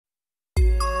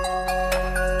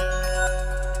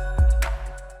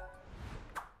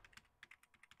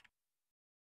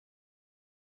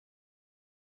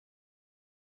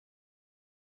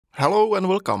Hello and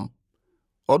welcome.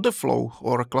 Order flow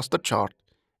or cluster chart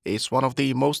is one of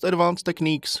the most advanced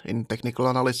techniques in technical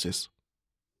analysis.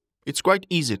 It's quite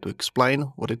easy to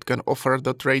explain what it can offer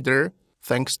the trader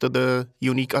thanks to the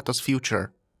unique ATAS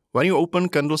feature. When you open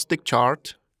candlestick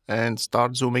chart and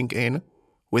start zooming in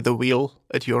with the wheel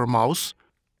at your mouse,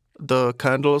 the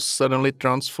candles suddenly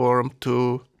transform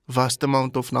to vast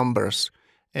amount of numbers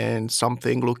and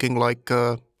something looking like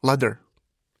a ladder.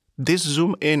 This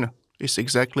zoom in is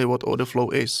exactly what order flow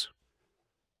is.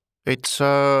 It's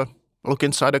look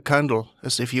inside a candle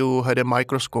as if you had a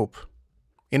microscope.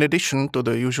 In addition to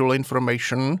the usual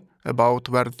information about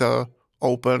where the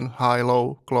open, high,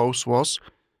 low, close was,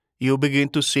 you begin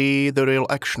to see the real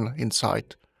action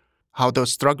inside, how the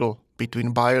struggle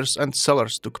between buyers and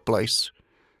sellers took place,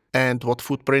 and what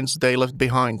footprints they left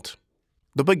behind.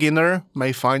 The beginner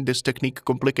may find this technique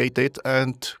complicated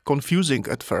and confusing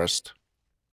at first.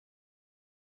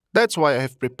 That's why I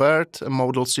have prepared a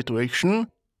model situation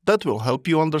that will help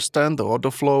you understand the order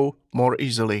flow more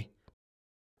easily.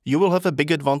 You will have a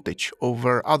big advantage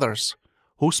over others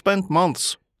who spent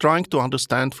months trying to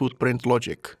understand footprint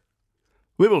logic.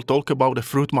 We will talk about the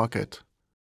fruit market.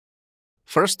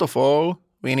 First of all,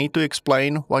 we need to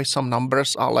explain why some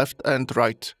numbers are left and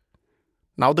right.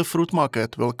 Now the fruit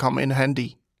market will come in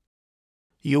handy.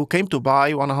 You came to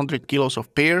buy 100 kilos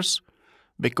of pears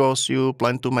because you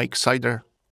plan to make cider.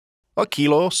 A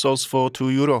kilo sells for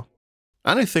 €2.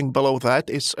 Anything below that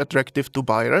is attractive to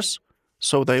buyers,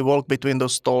 so they walk between the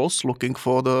stalls looking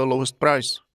for the lowest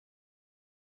price.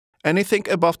 Anything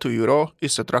above €2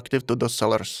 is attractive to the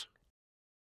sellers.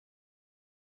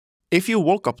 If you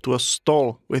walk up to a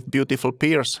stall with beautiful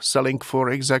pears selling for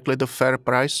exactly the fair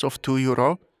price of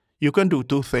 €2, you can do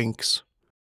two things.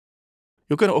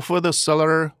 You can offer the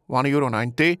seller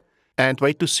 €1.90 and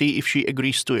wait to see if she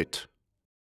agrees to it.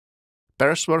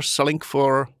 Pears were selling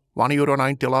for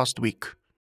 €1.90 last week.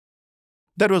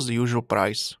 That was the usual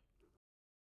price.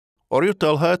 Or you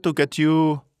tell her to get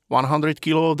you 100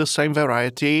 kilo of the same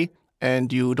variety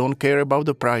and you don't care about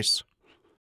the price.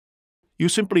 You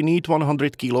simply need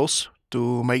 100 kilos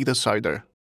to make the cider.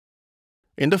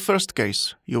 In the first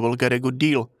case, you will get a good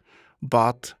deal,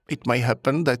 but it may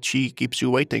happen that she keeps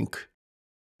you waiting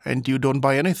and you don't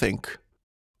buy anything.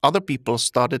 Other people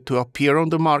started to appear on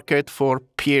the market for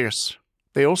pears.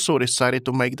 They also decided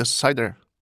to make the cider.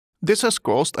 This has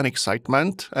caused an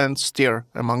excitement and stir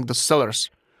among the sellers,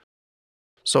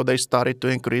 so they started to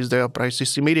increase their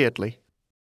prices immediately.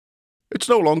 It's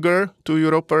no longer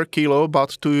 €2 per kilo,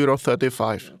 but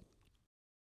 €2.35.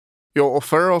 Your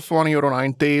offer of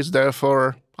 €1.90 is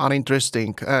therefore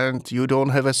uninteresting, and you don't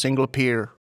have a single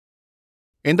peer.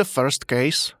 In the first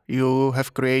case, you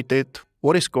have created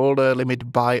what is called a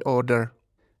limit buy order.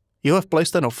 You have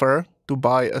placed an offer to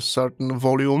buy a certain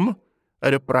volume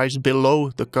at a price below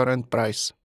the current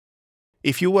price.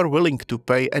 If you were willing to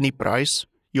pay any price,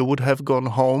 you would have gone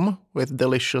home with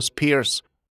delicious pears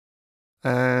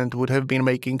and would have been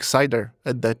making cider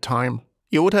at that time.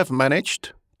 You would have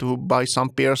managed to buy some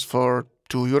pears for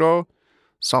 €2,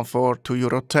 some for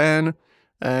 €2.10,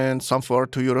 and some for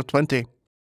 €2.20.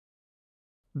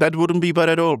 That wouldn't be bad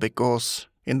at all because,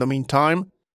 in the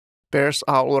meantime, pears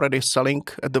are already selling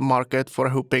at the market for a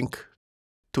whopping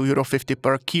 €2.50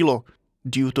 per kilo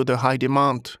due to the high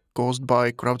demand caused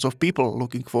by crowds of people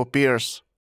looking for pears.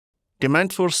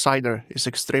 Demand for cider is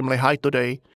extremely high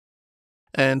today,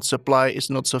 and supply is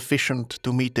not sufficient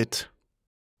to meet it.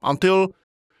 Until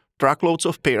truckloads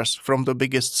of pears from the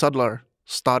biggest settler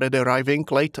started arriving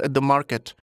late at the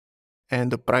market,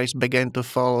 and the price began to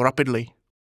fall rapidly.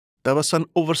 There was an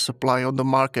oversupply on the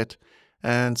market,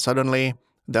 and suddenly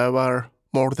there were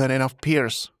more than enough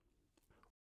pears.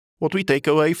 What we take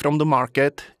away from the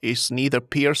market is neither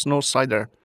pears nor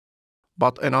cider,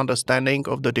 but an understanding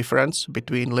of the difference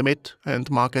between limit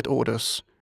and market orders,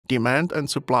 demand and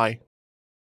supply.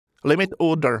 Limit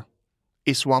order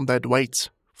is one that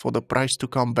waits for the price to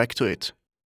come back to it.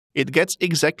 It gets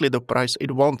exactly the price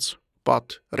it wants,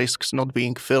 but risks not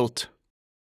being filled.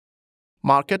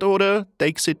 Market order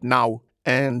takes it now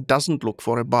and doesn't look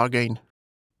for a bargain.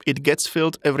 It gets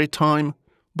filled every time,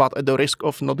 but at the risk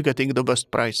of not getting the best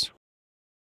price.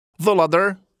 The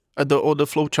ladder at the order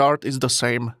flow chart is the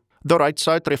same. The right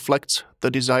side reflects the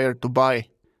desire to buy.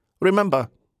 Remember,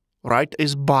 right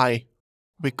is buy.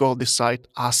 We call this side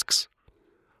asks.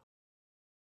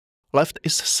 Left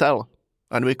is sell,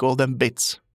 and we call them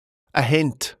bids. A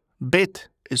hint, bid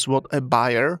is what a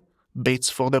buyer bids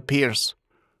for the pears.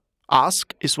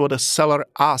 Ask is what a seller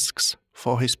asks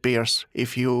for his pears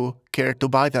if you care to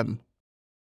buy them.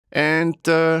 And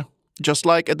just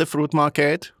like at the fruit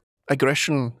market,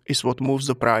 aggression is what moves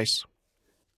the price.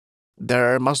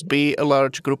 There must be a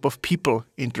large group of people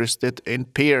interested in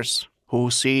peers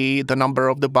who see the number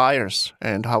of the buyers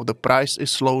and how the price is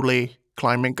slowly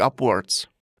climbing upwards.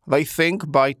 They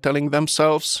think by telling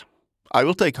themselves, I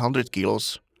will take 100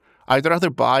 kilos. I'd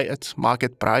rather buy at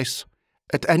market price,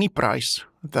 at any price,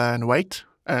 than wait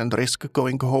and risk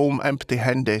going home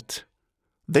empty-handed.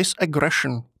 This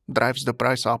aggression drives the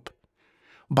price up.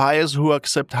 Buyers who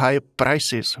accept high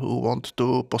prices, who want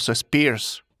to possess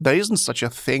peers. There isn't such a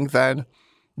thing then.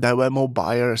 There were more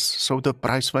buyers, so the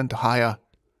price went higher.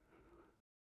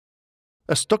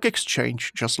 A stock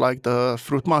exchange, just like the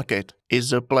fruit market,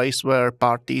 is a place where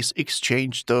parties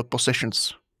exchange the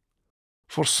possessions.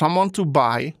 For someone to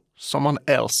buy, someone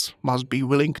else must be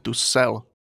willing to sell.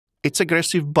 It's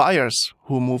aggressive buyers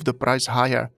who move the price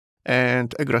higher,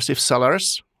 and aggressive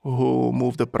sellers who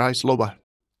move the price lower.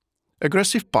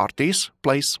 Aggressive parties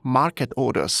place market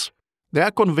orders. They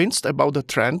are convinced about the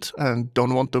trend and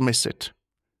don't want to miss it.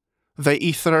 They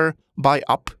either buy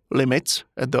up limits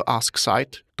at the ask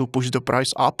side to push the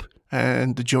price up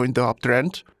and join the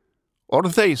uptrend, or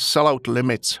they sell out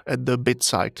limits at the bid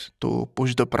side to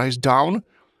push the price down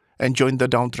and join the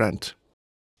downtrend.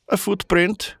 A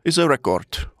footprint is a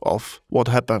record of what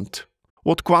happened,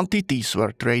 what quantities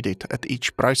were traded at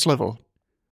each price level.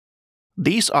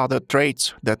 These are the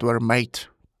trades that were made,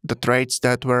 the trades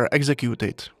that were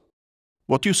executed.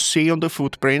 What you see on the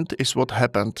footprint is what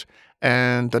happened,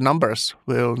 and the numbers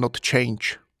will not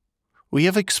change. We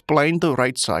have explained the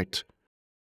right side.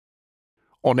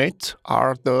 On it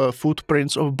are the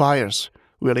footprints of buyers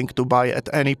willing to buy at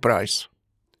any price.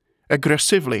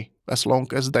 Aggressively, as long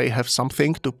as they have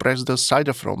something to press the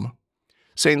cider from.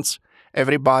 Since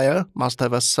every buyer must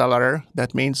have a seller,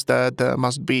 that means that there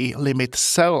must be limit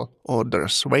sell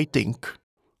orders waiting.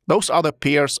 Those are the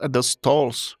peers at the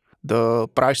stalls, the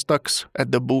price tags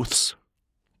at the booths.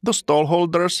 The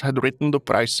stallholders had written the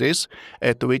prices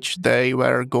at which they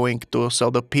were going to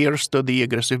sell the peers to the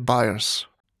aggressive buyers.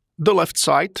 The left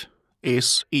side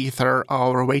is either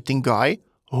our waiting guy,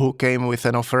 who came with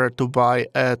an offer to buy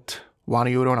at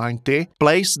 €1.90,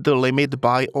 placed the limit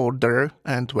buy order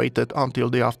and waited until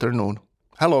the afternoon.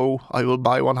 Hello, I will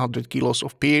buy 100 kilos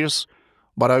of pears,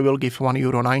 but I will give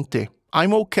 €1.90.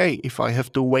 I'm okay if I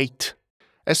have to wait.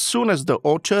 As soon as the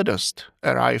orchardist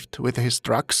arrived with his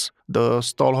trucks, the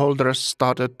stallholders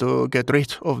started to get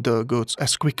rid of the goods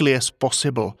as quickly as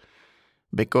possible,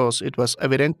 because it was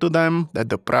evident to them that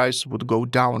the price would go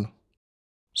down.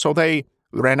 So they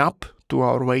ran up to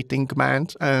our waiting man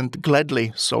and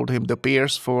gladly sold him the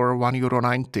pears for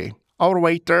 €1.90. Our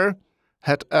waiter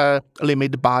had a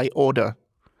limit buy order.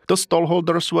 The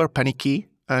stallholders were panicky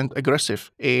and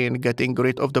aggressive in getting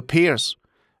rid of the pears,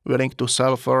 willing to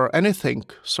sell for anything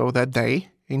so that they,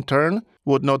 in turn,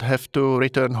 would not have to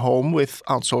return home with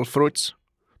unsold fruits.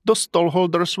 The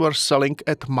stallholders were selling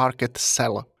at market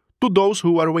sell to those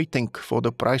who were waiting for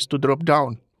the price to drop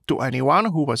down, to anyone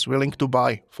who was willing to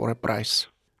buy for a price.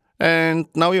 And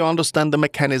now you understand the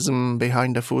mechanism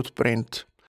behind the footprint.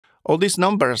 All these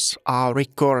numbers are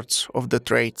records of the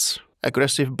trades.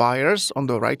 Aggressive buyers on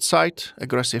the right side,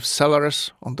 aggressive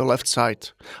sellers on the left side.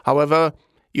 However,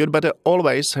 you'd better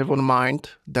always have in mind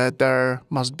that there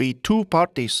must be two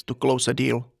parties to close a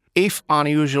deal. If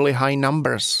unusually high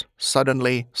numbers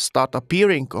suddenly start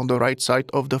appearing on the right side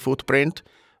of the footprint,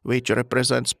 which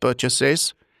represents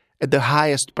purchases at the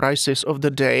highest prices of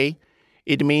the day,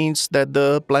 it means that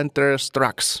the planter's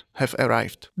trucks have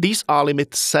arrived. These are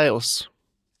limit sales.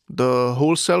 The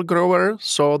wholesale grower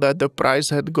saw that the price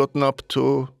had gotten up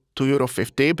to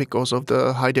 €2.50 because of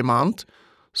the high demand.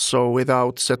 So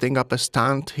without setting up a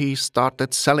stand, he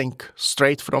started selling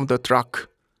straight from the truck.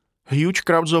 Huge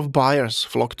crowds of buyers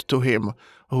flocked to him,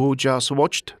 who just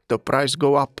watched the price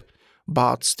go up,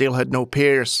 but still had no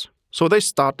pears. So they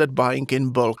started buying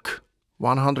in bulk.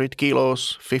 100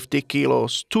 kilos, 50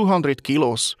 kilos, 200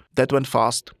 kilos. That went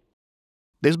fast.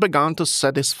 This began to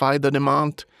satisfy the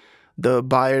demand. The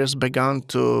buyers began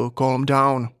to calm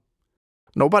down.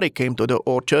 Nobody came to the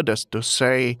orchardist to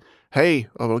say, hey,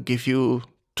 I will give you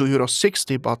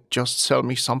 €2.60, but just sell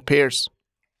me some pears.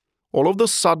 All of a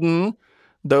sudden,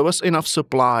 there was enough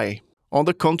supply. On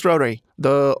the contrary,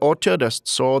 the orchardist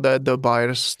saw that the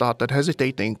buyers started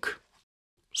hesitating.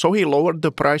 So he lowered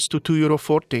the price to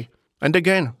 €2.40. And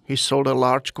again, he sold a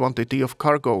large quantity of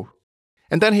cargo.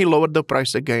 And then he lowered the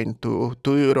price again to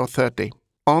 €2.30.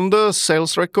 On the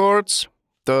sales records,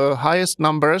 the highest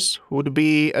numbers would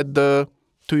be at the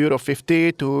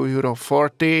 €2.50,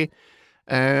 €2.40,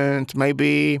 and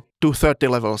maybe €2.30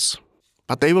 levels.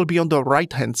 But they will be on the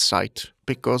right-hand side,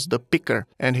 because the picker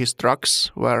and his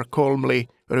trucks were calmly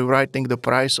rewriting the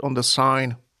price on the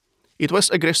sign. It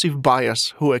was aggressive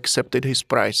buyers who accepted his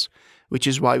price, which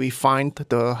is why we find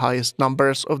the highest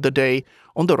numbers of the day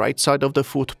on the right side of the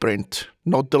footprint,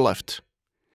 not the left.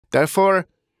 Therefore,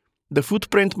 the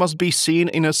footprint must be seen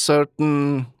in a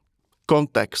certain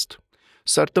context.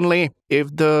 Certainly,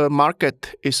 if the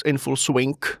market is in full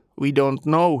swing, we don't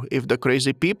know if the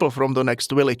crazy people from the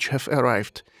next village have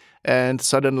arrived and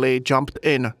suddenly jumped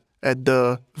in at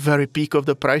the very peak of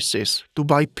the prices to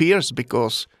buy pears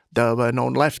because there were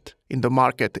none left in the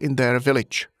market in their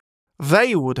village.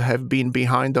 They would have been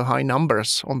behind the high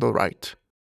numbers on the right.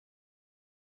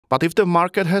 But if the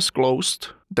market has closed,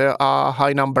 there are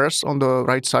high numbers on the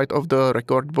right side of the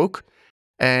record book,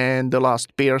 and the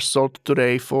last pear sold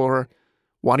today for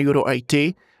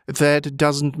 €1.80, that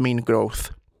doesn't mean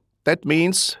growth. That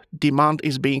means demand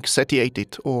is being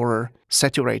satiated or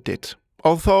saturated.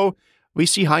 Although we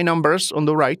see high numbers on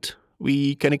the right,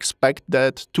 we can expect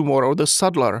that tomorrow the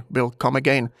saddler will come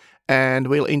again and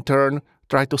will in turn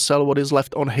try to sell what is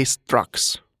left on his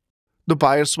trucks. The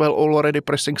buyers were already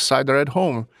pressing cider at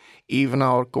home, even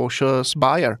our cautious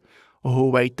buyer, who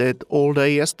waited all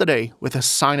day yesterday with a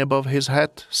sign above his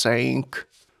head saying,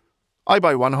 "I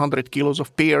buy 100 kilos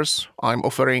of pears, I'm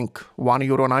offering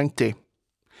 €1.90.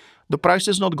 The price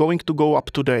is not going to go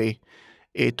up today,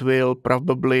 it will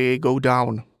probably go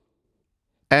down."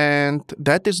 And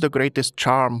that is the greatest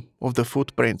charm of the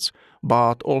footprints,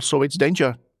 but also its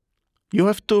danger. You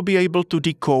have to be able to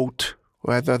decode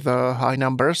whether the high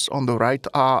numbers on the right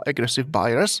are aggressive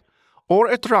buyers or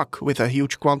a truck with a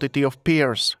huge quantity of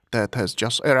pears that has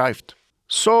just arrived.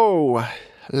 So,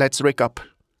 let's recap.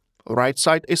 Right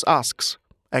side is asks,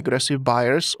 aggressive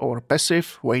buyers or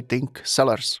passive waiting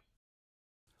sellers.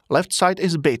 Left side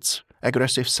is bids,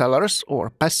 aggressive sellers or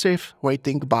passive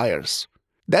waiting buyers.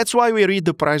 That's why we read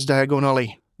the price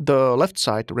diagonally. The left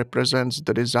side represents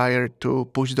the desire to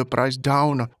push the price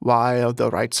down, while the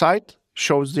right side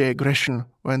shows the aggression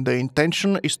when the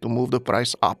intention is to move the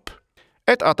price up.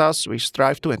 At Atas, we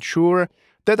strive to ensure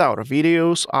that our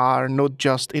videos are not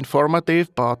just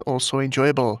informative but also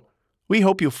enjoyable. We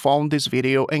hope you found this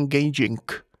video engaging.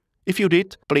 If you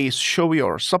did, please show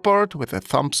your support with a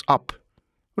thumbs up.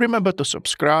 Remember to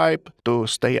subscribe to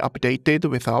stay updated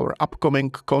with our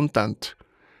upcoming content.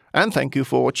 And thank you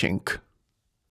for watching.